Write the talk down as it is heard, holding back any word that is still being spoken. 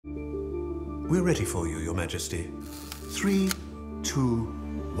We're ready for you, Your Majesty. 3, 2,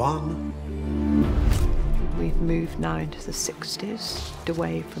 1. We've moved now into the 60s,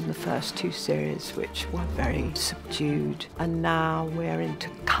 away from the first two series, which were very subdued, and now we're into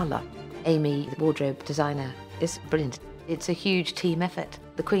colour. Amy, the wardrobe designer, is brilliant. It's a huge team effort.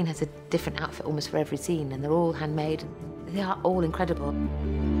 The Queen has a different outfit almost for every scene, and they're all handmade. They are all incredible.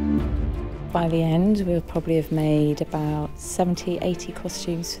 By the end, we'll probably have made about 70, 80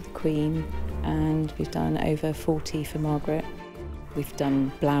 costumes for the Queen, and we've done over 40 for Margaret. We've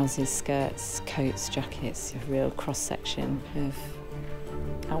done blouses, skirts, coats, jackets, a real cross-section of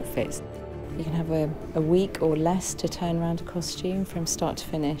outfits. You can have a week or less to turn around a costume from start to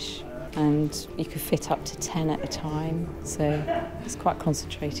finish, and you could fit up to 10 at a time, so it's quite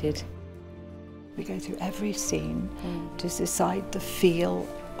concentrated. We go through every scene to decide the feel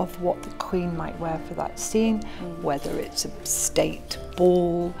of what the Queen might wear for that scene, whether it's a state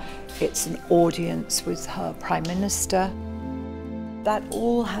ball, it's an audience with her Prime Minister. That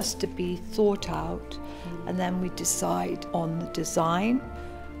all has to be thought out, and then we decide on the design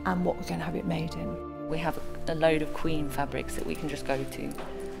and what we're going to have it made in. We have a load of Queen fabrics that we can just go to,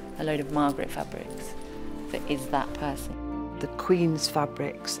 a load of Margaret fabrics that is that person. The Queen's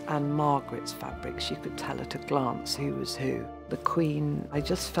fabrics and Margaret's fabrics, you could tell at a glance who was who. The Queen, I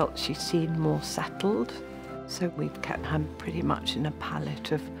just felt she seemed more settled, so we've kept her pretty much in a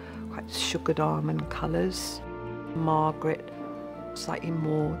palette of quite sugared almond colours. Margaret, slightly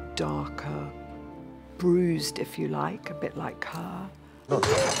more darker, bruised, if you like, a bit like her.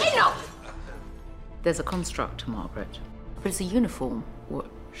 Enough! There's a construct to Margaret, but it's a uniform what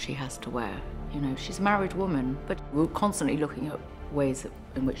she has to wear. You know, she's a married woman, but we're constantly looking at ways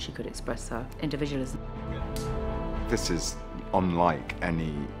in which she could express her individualism. This is unlike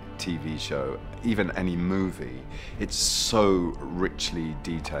any TV show, even any movie. It's so richly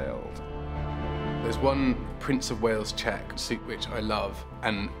detailed. There's one Prince of Wales check suit which I love,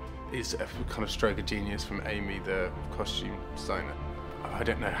 and is a kind of stroke of genius from Amy, the costume designer. I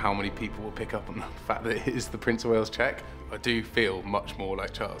don't know how many people will pick up on the fact that it is the Prince of Wales check. I do feel much more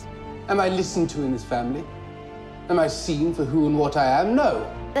like Charles. Am I listened to in this family? Am I seen for who and what I am? No.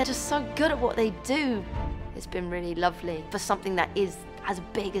 They're just so good at what they do. It's been really lovely for something that is as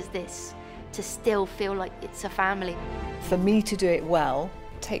big as this to still feel like it's a family. For me to do it well,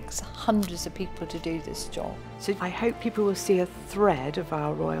 it takes hundreds of people to do this job. So I hope people will see a thread of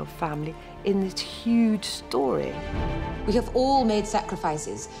our royal family in this huge story. We have all made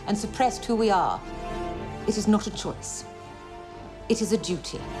sacrifices and suppressed who we are. It is not a choice. It is a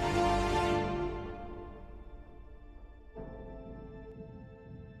duty.